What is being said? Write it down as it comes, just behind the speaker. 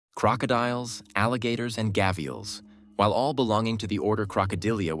Crocodiles, alligators, and gavials, while all belonging to the order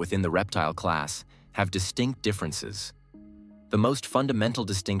Crocodilia within the reptile class, have distinct differences. The most fundamental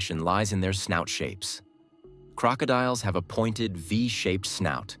distinction lies in their snout shapes. Crocodiles have a pointed V-shaped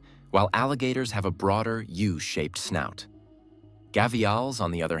snout, while alligators have a broader U-shaped snout. Gavials,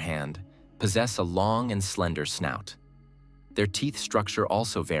 on the other hand, possess a long and slender snout. Their teeth structure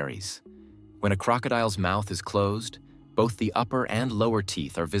also varies. When a crocodile's mouth is closed, both the upper and lower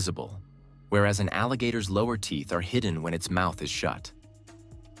teeth are visible, whereas an alligator's lower teeth are hidden when its mouth is shut.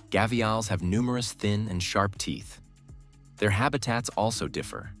 Gavials have numerous thin and sharp teeth. Their habitats also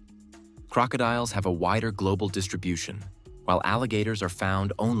differ. Crocodiles have a wider global distribution, while alligators are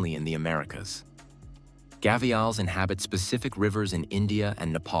found only in the Americas. Gavials inhabit specific rivers in India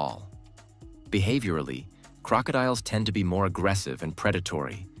and Nepal. Behaviorally, crocodiles tend to be more aggressive and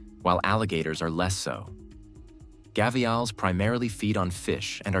predatory, while alligators are less so. Gavials primarily feed on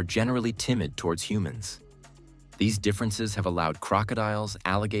fish and are generally timid towards humans. These differences have allowed crocodiles,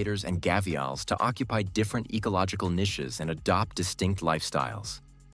 alligators, and gavials to occupy different ecological niches and adopt distinct lifestyles.